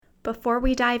before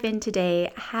we dive in today,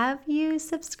 have you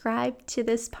subscribed to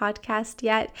this podcast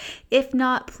yet? If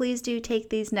not, please do take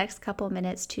these next couple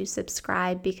minutes to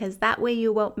subscribe, because that way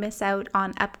you won't miss out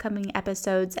on upcoming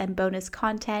episodes and bonus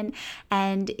content.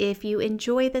 And if you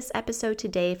enjoy this episode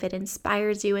today, if it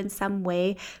inspires you in some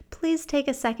way, please take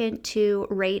a second to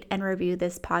rate and review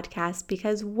this podcast,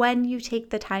 because when you take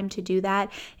the time to do that,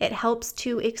 it helps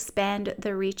to expand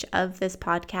the reach of this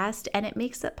podcast, and it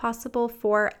makes it possible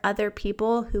for other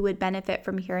people who would benefit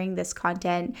from hearing this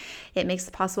content. It makes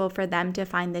it possible for them to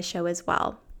find this show as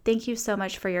well. Thank you so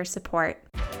much for your support.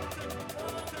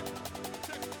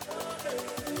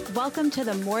 Welcome to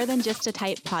the More Than Just a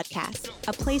Type podcast,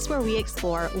 a place where we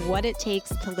explore what it takes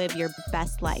to live your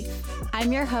best life.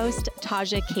 I'm your host,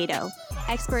 Taja Cato,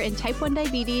 expert in type 1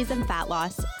 diabetes and fat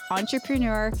loss,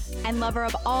 entrepreneur, and lover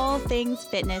of all things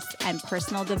fitness and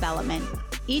personal development.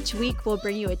 Each week, we'll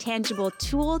bring you a tangible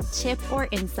tool, tip, or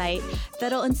insight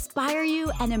that'll inspire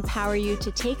you and empower you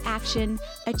to take action,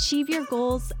 achieve your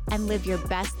goals, and live your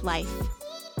best life.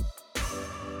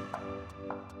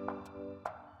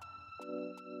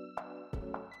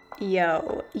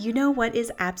 Yo, you know what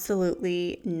is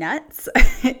absolutely nuts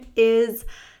is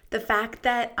the fact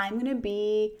that I'm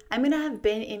gonna have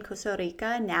been in Costa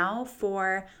Rica now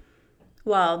for,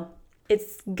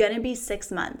 it's gonna be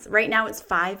 6 months. Right now it's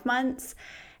 5 months,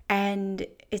 and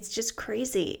it's just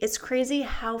crazy. It's crazy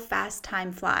how fast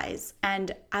time flies.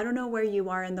 And I don't know where you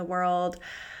are in the world,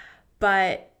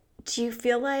 but do you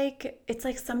feel like it's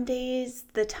like some days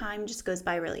the time just goes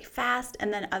by really fast,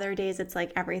 and then other days it's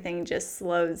like everything just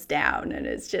slows down and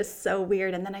it's just so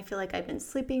weird? And then I feel like I've been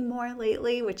sleeping more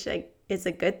lately, which is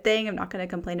a good thing. I'm not going to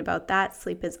complain about that.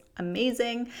 Sleep is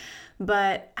amazing.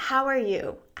 But how are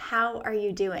you? How are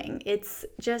you doing? It's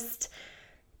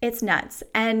nuts.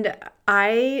 And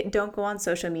I don't go on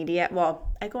social media.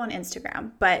 Well, I go on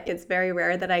Instagram, but it's very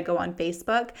rare that I go on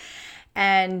Facebook.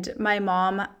 And my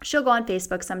mom, she'll go on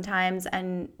Facebook sometimes,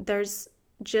 and there's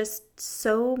just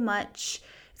so much,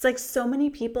 it's like so many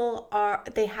people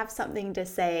they have something to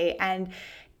say, and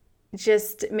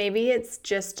just maybe it's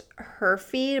just her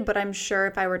feed, but I'm sure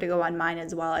if I were to go on mine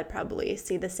as well, I'd probably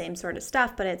see the same sort of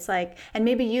stuff. But it's like, and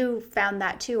maybe you found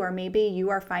that too, or maybe you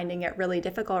are finding it really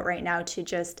difficult right now to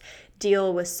just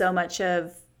deal with so much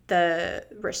of the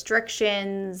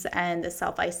restrictions and the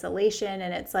self-isolation,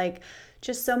 and it's like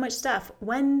just so much stuff.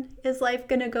 When is life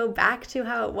going to go back to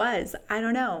how it was? I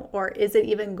don't know. Or is it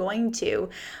even going to?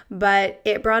 But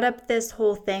it brought up this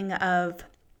whole thing of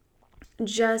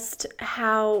just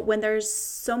how when there's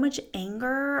so much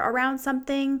anger around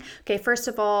something, okay, first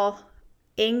of all,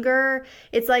 anger,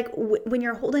 it's like when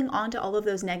you're holding on to all of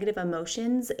those negative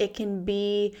emotions, it can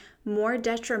be more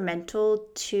detrimental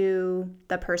to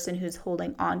the person who's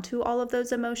holding on to all of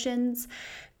those emotions,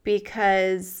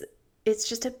 because it's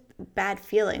just a bad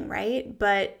feeling, right?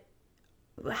 But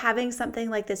having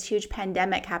something like this huge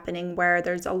pandemic happening where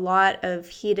there's a lot of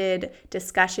heated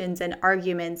discussions and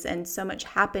arguments and so much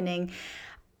happening,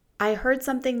 I heard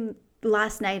something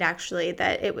last night actually,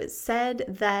 that it was said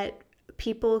that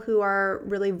people who are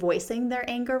really voicing their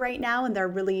anger right now and they're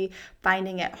really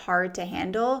finding it hard to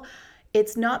handle,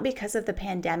 it's not because of the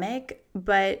pandemic,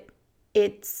 but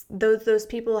it's those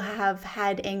people have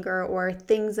had anger or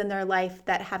things in their life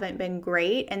that haven't been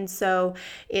great. And so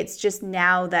it's just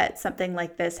now that something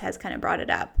like this has kind of brought it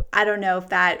up. I don't know if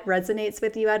that resonates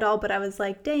with you at all, but I was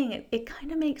like, dang, it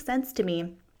kind of makes sense to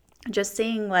me. Just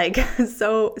seeing like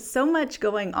so much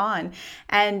going on.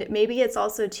 And maybe it's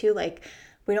also too like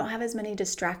we don't have as many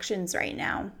distractions right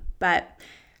now. But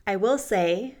I will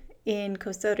say, in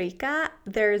Costa Rica,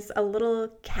 there's a little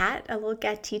cat, a little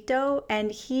gatito,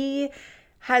 and he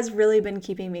has really been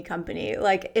keeping me company.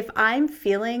 Like if I'm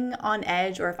feeling on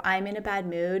edge or if I'm in a bad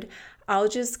mood, I'll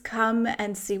just come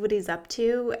and see what he's up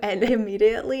to, and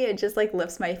immediately it just like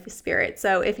lifts my spirit.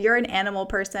 So if you're an animal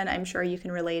person, I'm sure you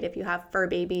can relate. If you have fur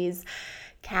babies,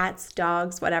 cats,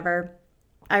 dogs, whatever,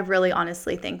 I really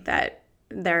honestly think that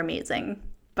they're amazing.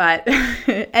 But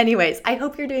anyways, I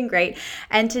hope you're doing great.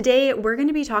 And today we're going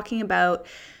to be talking about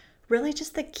really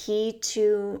just the key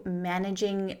to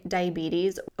managing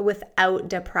diabetes without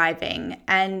depriving.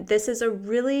 And this is a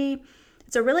really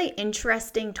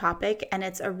interesting topic, and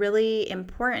it's a really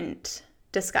important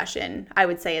discussion, I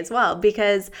would say as well,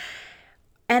 because,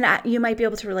 and you might be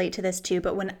able to relate to this too,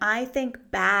 but when I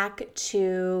think back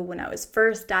to when I was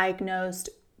first diagnosed,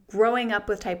 growing up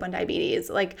with type 1 diabetes,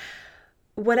 like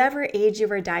whatever age you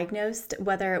were diagnosed,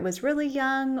 whether it was really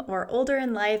young or older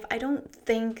in life, I don't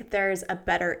think there's a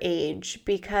better age,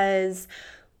 because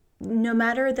no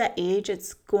matter the age,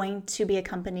 it's going to be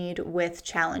accompanied with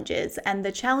challenges. And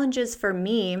the challenges for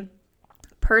me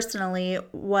personally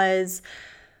was,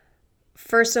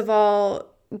 first of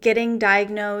all, getting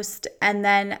diagnosed. And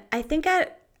then I think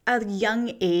at a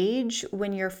young age,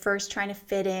 when you're first trying to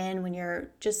fit in, when you're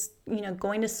just,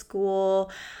 going to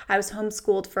school, I was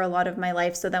homeschooled for a lot of my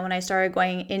life. So then when I started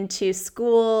going into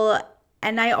school,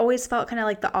 and I always felt kind of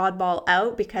like the oddball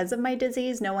out because of my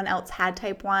disease. No one else had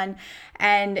type 1.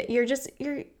 And you're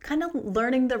kind of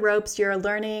learning the ropes. You're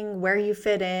learning where you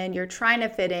fit in. You're trying to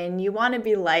fit in. You want to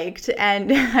be liked.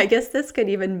 And I guess this could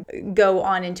even go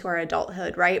on into our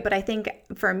adulthood, right? But I think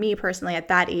for me personally, at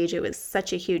that age, it was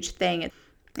such a huge thing.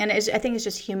 And I think it's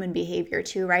just human behavior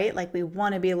too, right? Like we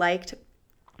want to be liked.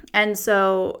 And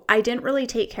so I didn't really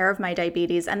take care of my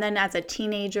diabetes. And then as a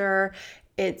teenager,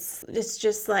 it's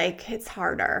just like, it's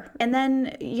harder. And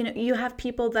then, you have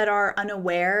people that are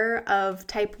unaware of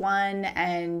type 1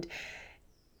 and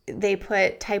they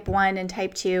put type 1 and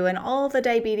type 2 and all the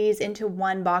diabetes into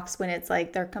one box when it's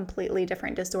like they're completely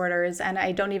different disorders. And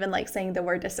I don't even like saying the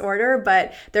word disorder,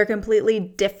 but they're completely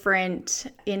different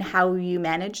in how you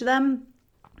manage them.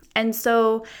 And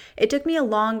so it took me a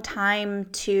long time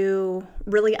to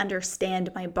really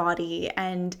understand my body,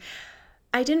 and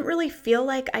I didn't really feel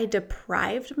like I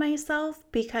deprived myself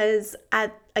because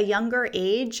at a younger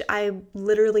age, I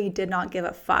literally did not give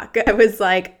a fuck. I was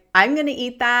like, I'm going to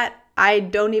eat that. I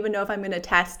don't even know if I'm going to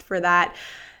test for that.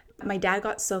 My dad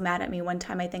got so mad at me one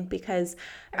time, I think, because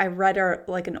I read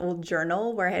an old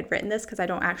journal where I had written this, because I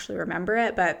don't actually remember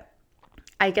it, but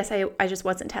I guess I just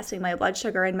wasn't testing my blood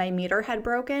sugar and my meter had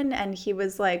broken, and he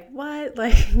was like, what?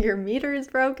 Like, your meter is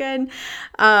broken?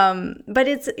 But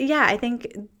I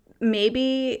think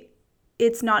maybe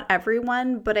it's not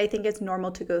everyone, but I think it's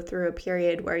normal to go through a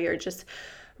period where you're just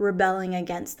rebelling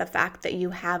against the fact that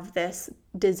you have this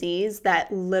disease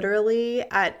that literally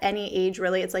at any age,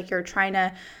 really, it's like you're trying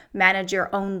to manage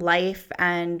your own life,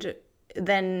 and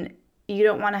then you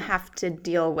don't want to have to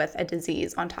deal with a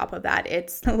disease on top of that.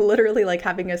 It's literally like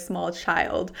having a small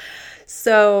child.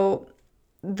 So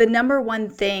the number one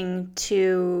thing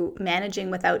to managing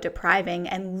without depriving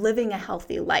and living a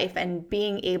healthy life and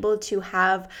being able to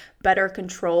have better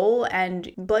control, and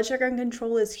blood sugar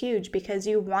control is huge because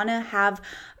you want to have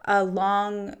a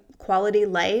long quality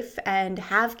life and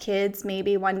have kids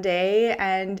maybe one day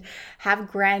and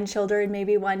have grandchildren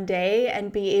maybe one day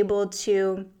and be able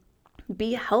to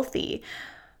be healthy.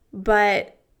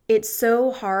 But it's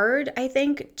so hard, I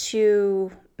think,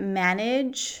 to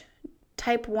manage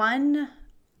type 1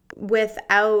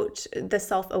 without the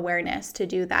self-awareness to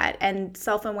do that. And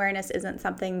self-awareness isn't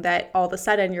something that all of a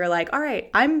sudden you're like, all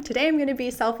right, today I'm going to be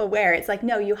self-aware. It's like,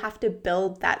 no, you have to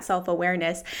build that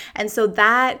self-awareness. And so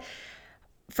that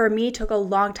for me took a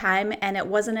long time. And it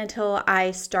wasn't until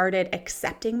I started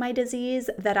accepting my disease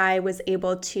that I was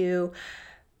able to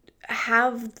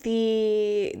have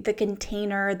the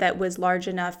container that was large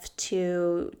enough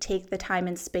to take the time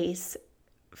and space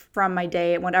from my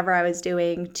day and whatever I was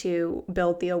doing to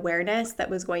build the awareness that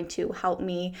was going to help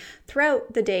me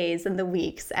throughout the days and the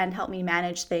weeks and help me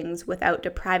manage things without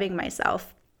depriving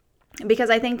myself. Because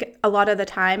I think a lot of the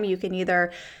time you can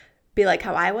either be like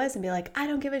how I was and be like, I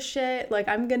don't give a shit, like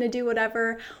I'm gonna do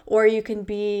whatever, or you can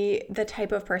be the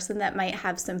type of person that might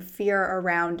have some fear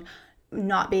around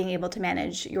not being able to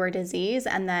manage your disease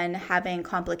and then having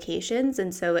complications.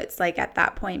 And so it's like at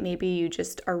that point, maybe you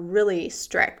just are really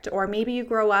strict, or maybe you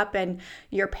grow up and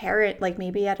your parent, like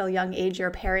maybe at a young age,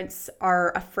 your parents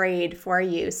are afraid for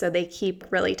you. So they keep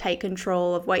really tight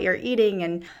control of what you're eating.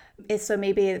 And so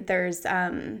maybe there's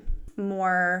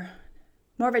more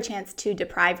of a chance to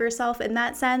deprive yourself in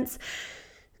that sense.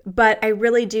 But I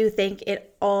really do think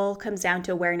it all comes down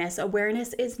to awareness.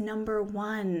 Awareness is number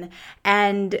one.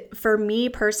 And for me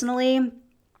personally,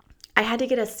 I had to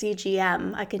get a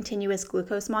CGM, a continuous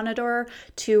glucose monitor,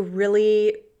 to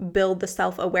really build the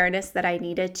self-awareness that I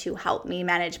needed to help me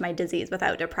manage my disease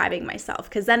without depriving myself.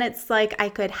 Because then it's like I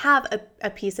could have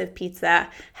a piece of pizza.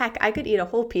 Heck, I could eat a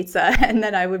whole pizza and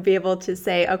then I would be able to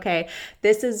say, okay,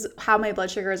 this is how my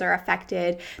blood sugars are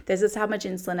affected. This is how much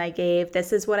insulin I gave.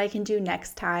 This is what I can do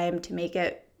next time to make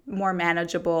it more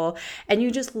manageable. And you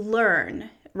just learn,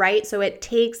 right? So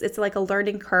it's like a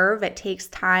learning curve. It takes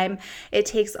time. It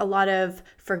takes a lot of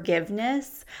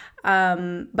forgiveness.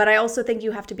 But I also think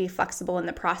you have to be flexible in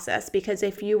the process, because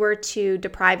if you were to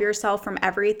deprive yourself from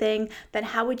everything, then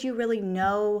how would you really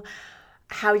know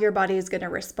how your body is going to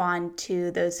respond to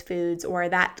those foods or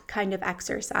that kind of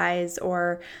exercise,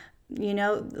 or,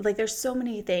 like there's so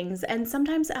many things. And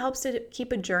sometimes it helps to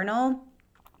keep a journal.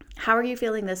 How are you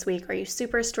feeling this week? Are you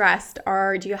super stressed?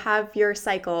 Or do you have your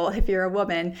cycle if you're a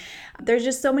woman? There's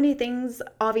just so many things,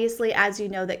 obviously, as you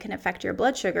know, that can affect your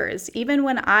blood sugars. Even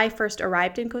when I first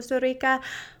arrived in Costa Rica,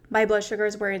 my blood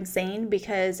sugars were insane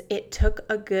because it took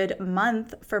a good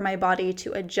month for my body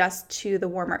to adjust to the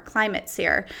warmer climates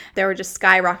here. They were just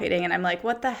skyrocketing, and I'm like,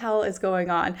 what the hell is going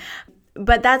on?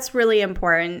 But that's really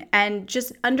important, and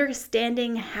just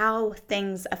understanding how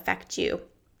things affect you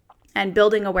and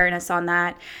building awareness on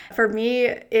that. For me,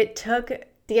 it took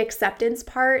the acceptance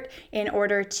part in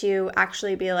order to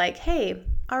actually be like, hey,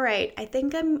 all right, I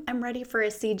think I'm ready for a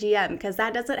CGM, because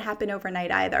that doesn't happen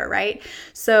overnight either, right?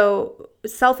 So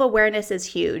self-awareness is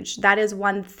huge. That is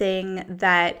one thing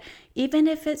that, even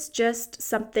if it's just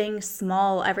something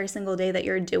small every single day that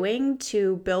you're doing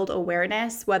to build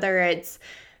awareness, whether it's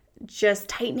just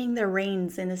tightening the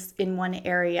reins in one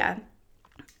area,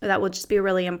 that will just be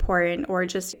really important. Or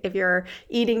just if you're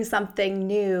eating something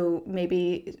new,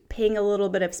 maybe paying a little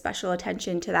bit of special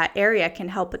attention to that area can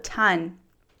help a ton,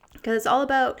 because it's all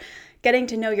about getting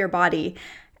to know your body.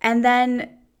 And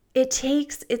then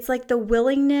it's like the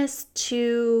willingness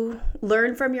to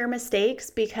learn from your mistakes,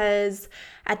 because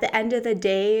at the end of the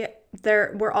day,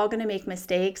 we're all going to make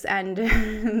mistakes, and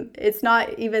it's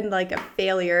not even like a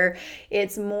failure.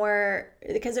 It's more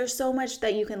because there's so much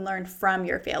that you can learn from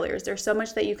your failures. There's so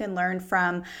much that you can learn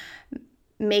from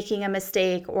making a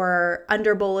mistake, or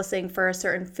under bolusing for a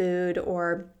certain food,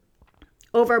 or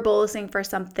over bolusing for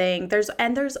something. There's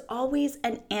always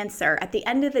an answer. At the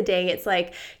end of the day, it's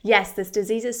like, yes, this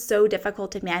disease is so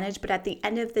difficult to manage, but at the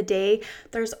end of the day,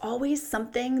 there's always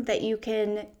something that you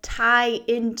can tie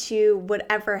into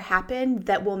whatever happened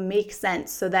that will make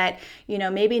sense, so that,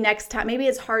 maybe next time, maybe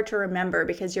it's hard to remember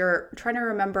because you're trying to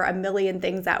remember a million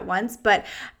things at once, but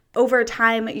over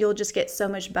time, you'll just get so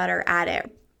much better at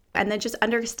it. And then just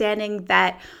understanding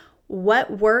that what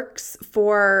works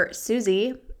for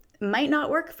Susie might not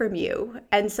work for you.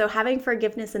 And so having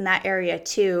forgiveness in that area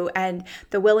too, and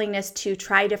the willingness to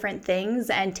try different things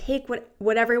and take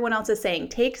what everyone else is saying.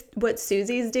 Take what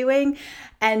Susie's doing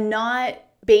and not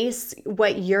base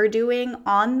what you're doing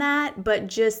on that, but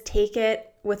just take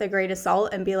it with a grain of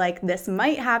salt and be like, this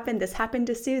might happen. This happened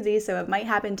to Susie, so it might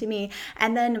happen to me.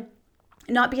 And then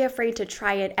not be afraid to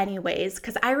try it anyways.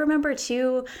 Because I remember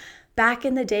too, back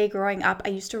in the day growing up, I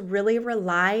used to really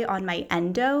rely on my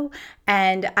endo,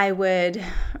 and I would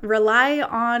rely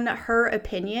on her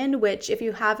opinion, which if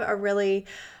you have a really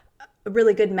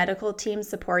good medical team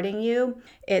supporting you,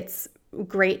 it's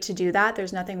great to do that.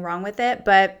 There's nothing wrong with it.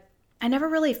 But I never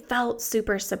really felt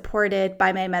super supported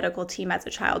by my medical team as a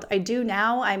child. I do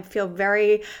now. I feel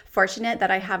very fortunate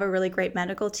that I have a really great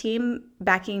medical team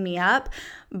backing me up.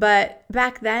 But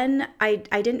back then, I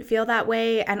didn't feel that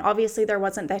way. And obviously, there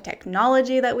wasn't the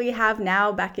technology that we have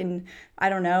now back in, I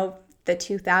don't know, the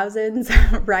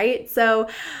 2000s, right? So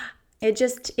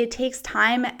it takes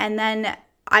time. And then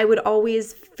I would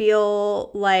always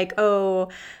feel like, oh,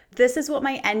 this is what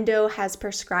my endo has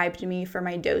prescribed me for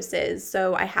my doses,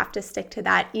 so I have to stick to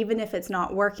that even if it's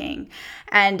not working.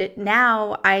 And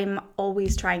now I'm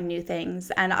always trying new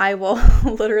things, and I will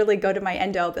literally go to my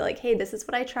endo, I'll be like, hey, this is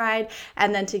what I tried,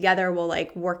 and then together we'll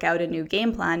like work out a new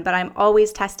game plan. But I'm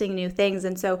always testing new things.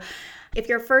 And so if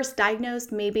you're first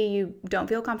diagnosed, maybe you don't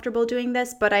feel comfortable doing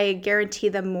this, but I guarantee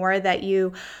the more that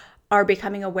you are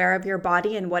becoming aware of your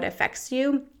body and what affects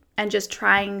you, and just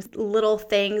trying little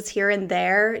things here and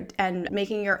there and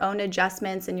making your own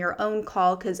adjustments and your own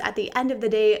call, because at the end of the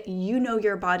day, you know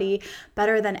your body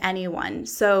better than anyone.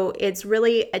 So it's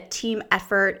really a team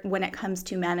effort when it comes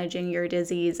to managing your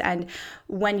disease. And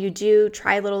when you do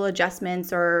try little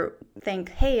adjustments or think,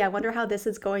 hey, I wonder how this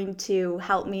is going to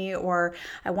help me, or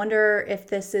I wonder if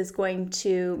this is going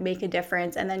to make a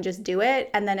difference, and then just do it.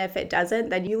 And then if it doesn't,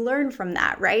 then you learn from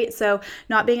that, right? So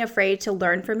not being afraid to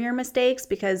learn from your mistakes,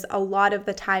 because a lot of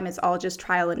the time it's all just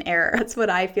trial and error. That's what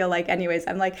I feel like anyways.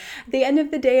 I'm like, at the end of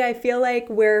the day, I feel like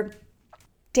we're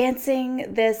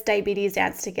dancing this diabetes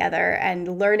dance together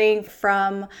and learning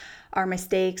from our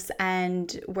mistakes,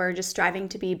 and we're just striving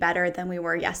to be better than we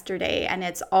were yesterday. And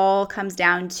it's all comes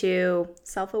down to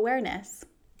self-awareness.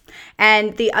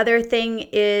 And the other thing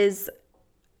is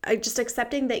just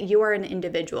accepting that you are an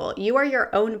individual. You are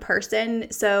your own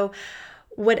person. So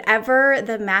whatever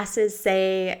the masses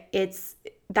say,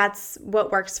 that's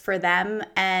what works for them.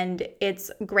 And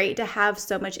it's great to have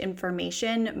so much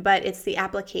information, but it's the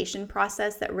application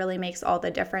process that really makes all the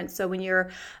difference. So when you're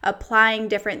applying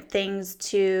different things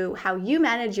to how you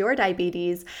manage your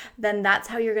diabetes, then that's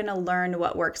how you're going to learn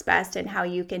what works best and how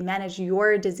you can manage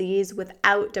your disease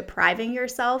without depriving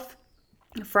yourself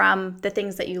from the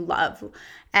things that you love.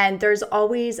 And there's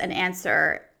always an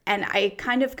answer. And I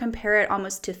kind of compare it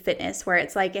almost to fitness, where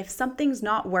it's like if something's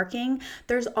not working,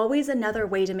 there's always another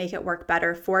way to make it work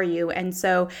better for you. And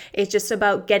so it's just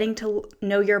about getting to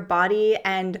know your body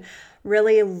and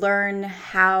really learn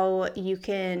how you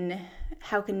can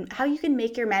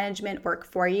make your management work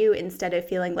for you instead of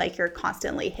feeling like you're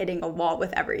constantly hitting a wall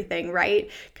with everything,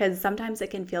 right? Because sometimes it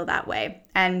can feel that way.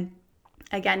 And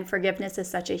again, forgiveness is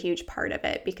such a huge part of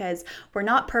it because we're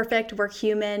not perfect, we're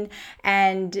human,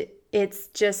 and it's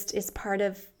part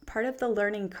of the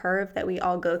learning curve that we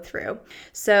all go through.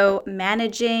 So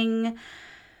managing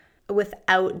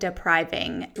without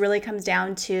depriving really comes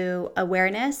down to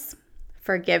awareness,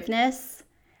 forgiveness,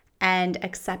 and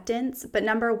acceptance. But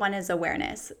number one is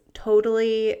awareness,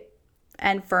 totally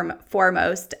and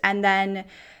foremost. And then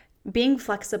being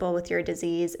flexible with your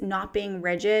disease, not being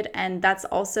rigid. And that's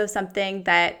also something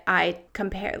that I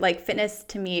compare, like fitness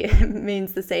to me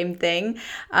means the same thing.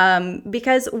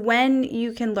 Because when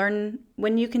you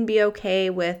can be okay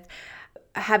with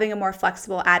having a more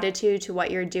flexible attitude to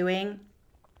what you're doing,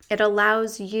 it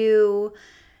allows you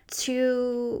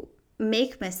to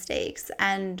make mistakes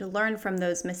and learn from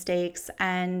those mistakes.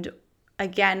 And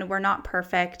again, we're not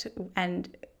perfect.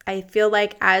 And I feel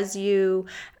like as you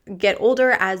get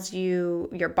older, as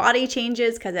your body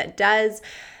changes, because it does,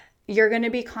 you're going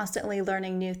to be constantly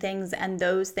learning new things, and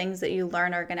those things that you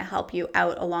learn are going to help you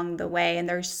out along the way. And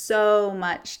there's so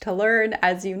much to learn,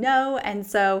 as you know. And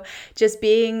so just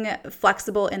being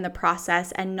flexible in the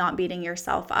process and not beating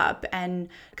yourself up. And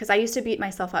because I used to beat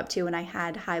myself up too when I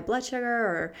had high blood sugar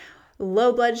or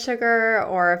low blood sugar,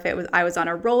 or if I was on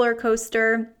a roller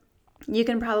coaster. You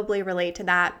can probably relate to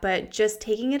that, but just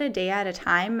taking it a day at a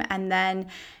time, and then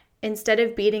instead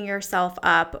of beating yourself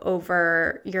up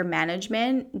over your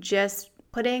management, just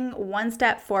putting one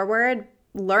step forward,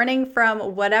 learning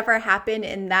from whatever happened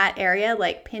in that area,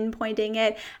 like pinpointing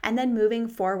it, and then moving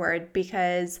forward,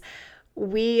 because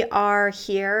we are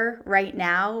here right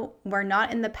now. We're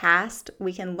not in the past.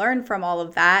 We can learn from all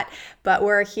of that, but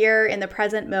we're here in the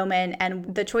present moment,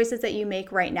 and the choices that you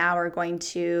make right now are going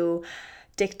to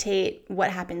dictate what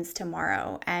happens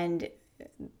tomorrow. And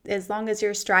as long as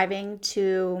you're striving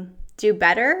to do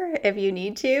better, if you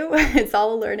need to, it's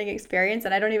all a learning experience.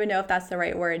 And I don't even know if that's the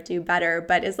right word, do better.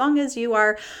 But as long as you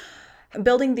are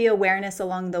building the awareness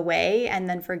along the way and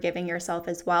then forgiving yourself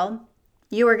as well,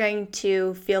 you are going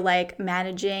to feel like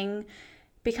managing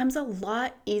becomes a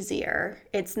lot easier.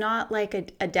 It's not like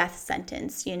a death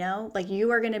sentence, like you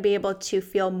are going to be able to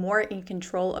feel more in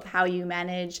control of how you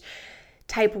manage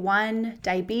type 1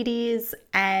 diabetes,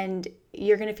 and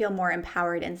you're going to feel more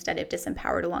empowered instead of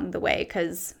disempowered along the way,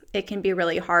 because it can be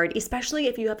really hard, especially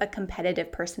if you have a competitive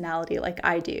personality like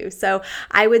I do. So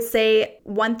I would say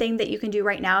one thing that you can do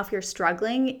right now if you're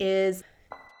struggling is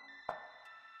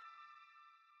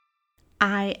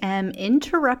I am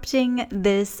interrupting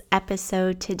this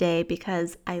episode today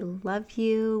because I love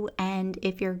you. And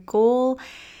if your goal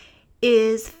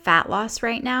is fat loss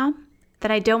right now, then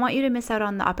I don't want you to miss out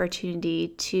on the opportunity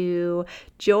to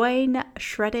join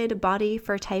Shredded Body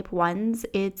for Type 1s.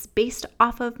 It's based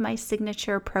off of my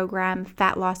signature program,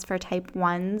 Fat Loss for Type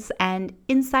 1s. And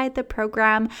inside the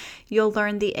program, you'll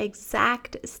learn the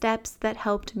exact steps that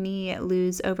helped me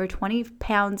lose over 20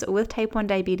 pounds with type 1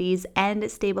 diabetes and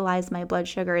stabilize my blood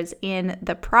sugars in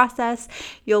the process.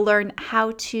 You'll learn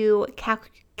how to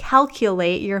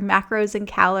calculate your macros and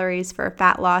calories for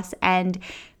fat loss and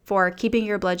for keeping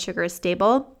your blood sugar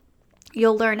stable.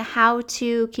 You'll learn how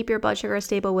to keep your blood sugar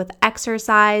stable with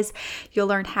exercise. You'll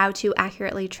learn how to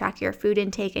accurately track your food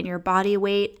intake and your body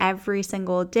weight every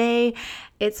single day.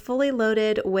 It's fully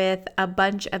loaded with a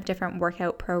bunch of different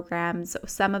workout programs.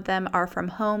 Some of them are from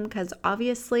home because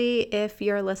obviously if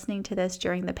you're listening to this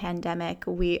during the pandemic,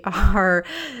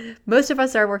 most of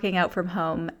us are working out from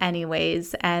home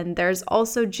anyways. And there's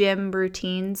also gym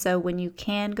routines. So when you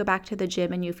can go back to the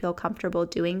gym and you feel comfortable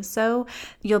doing so,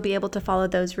 you'll be able to follow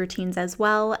those routines as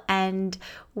well. And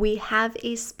we have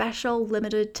a special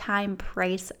limited time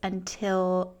price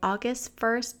until August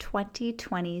 1st,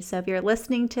 2020. So if you're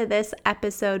listening to this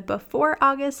episode before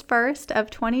August 1st of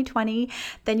 2020,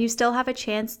 then you still have a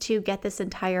chance to get this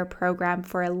entire program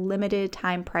for a limited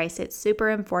time price. It's super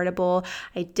affordable.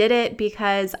 I did it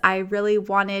because I really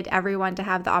wanted everyone to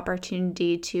have the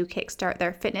opportunity to kickstart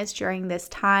their fitness during this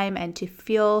time and to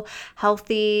feel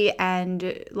healthy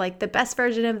and like the best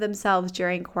version of themselves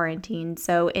during quarantine.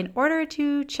 So in order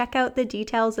to to check out the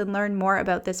details and learn more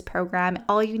about this program,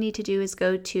 all you need to do is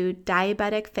go to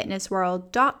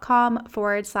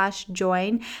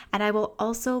diabeticfitnessworld.com/join, and I will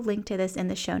also link to this in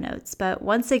the show notes. But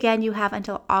once again, you have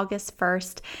until August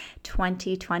 1st,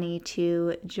 2020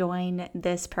 to join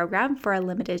this program for a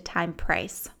limited time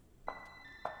price.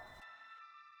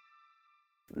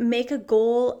 Make a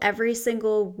goal every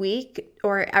single week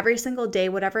or every single day,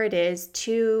 whatever it is,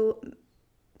 to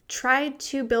try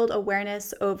to build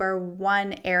awareness over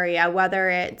one area, whether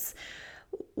it's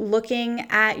looking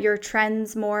at your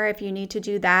trends more if you need to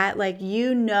do that. Like,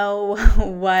 you know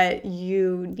what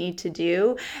you need to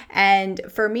do. And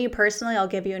for me personally, I'll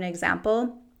give you an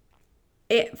example.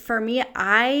 For me,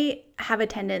 I have a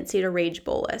tendency to rage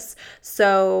bolus.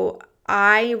 So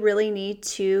I really need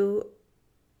to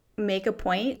make a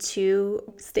point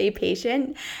to stay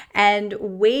patient and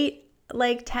wait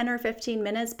like 10 or 15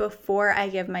 minutes before I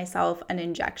give myself an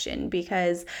injection,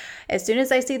 because as soon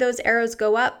as I see those arrows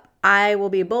go up, I will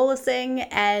be bolusing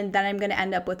and then I'm going to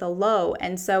end up with a low.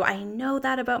 And so I know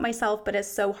that about myself, but it's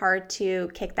so hard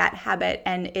to kick that habit.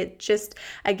 And it just,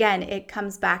 again, it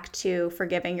comes back to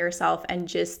forgiving yourself and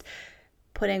just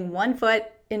putting one foot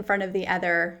in front of the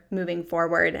other, moving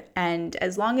forward. And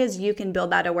as long as you can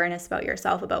build that awareness about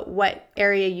yourself, about what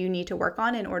area you need to work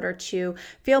on in order to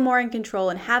feel more in control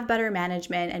and have better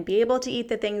management and be able to eat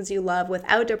the things you love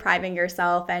without depriving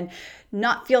yourself and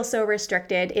not feel so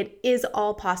restricted, it is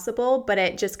all possible, but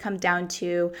it just comes down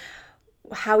to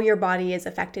how your body is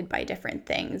affected by different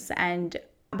things. And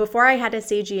before I had a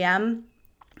CGM,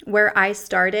 where I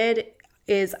started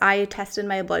is I tested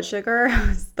my blood sugar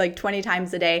like 20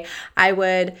 times a day. I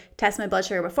would test my blood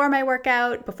sugar before my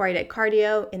workout, before I did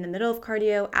cardio, in the middle of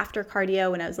cardio, after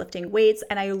cardio, when I was lifting weights.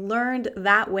 And I learned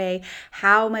that way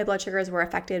how my blood sugars were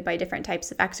affected by different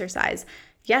types of exercise.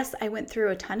 Yes, I went through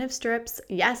a ton of strips.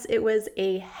 Yes, it was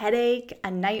a headache,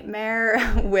 a nightmare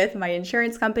with my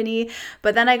insurance company,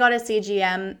 but then I got a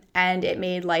CGM and it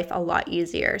made life a lot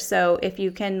easier. So if you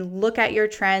can look at your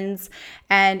trends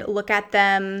and look at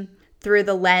them through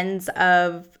the lens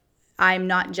of, I'm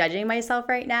not judging myself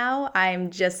right now,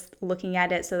 I'm just looking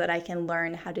at it so that I can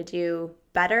learn how to do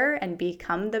better and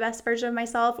become the best version of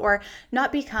myself, or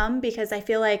not become, because I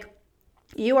feel like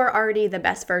you are already the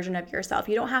best version of yourself.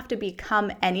 You don't have to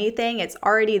become anything. It's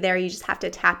already there. You just have to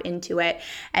tap into it.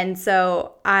 And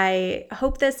so I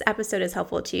hope this episode is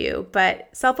helpful to you, but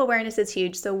self-awareness is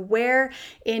huge. So where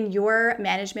in your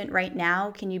management right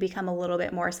now can you become a little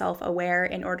bit more self-aware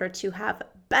in order to have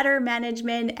better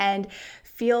management and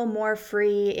feel more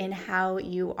free in how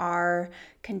you are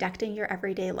conducting your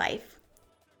everyday life?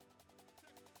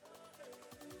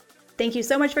 Thank you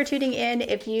so much for tuning in.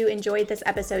 If you enjoyed this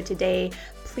episode today,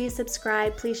 please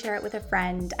subscribe, please share it with a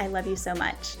friend. I love you so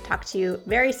much. Talk to you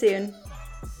very soon.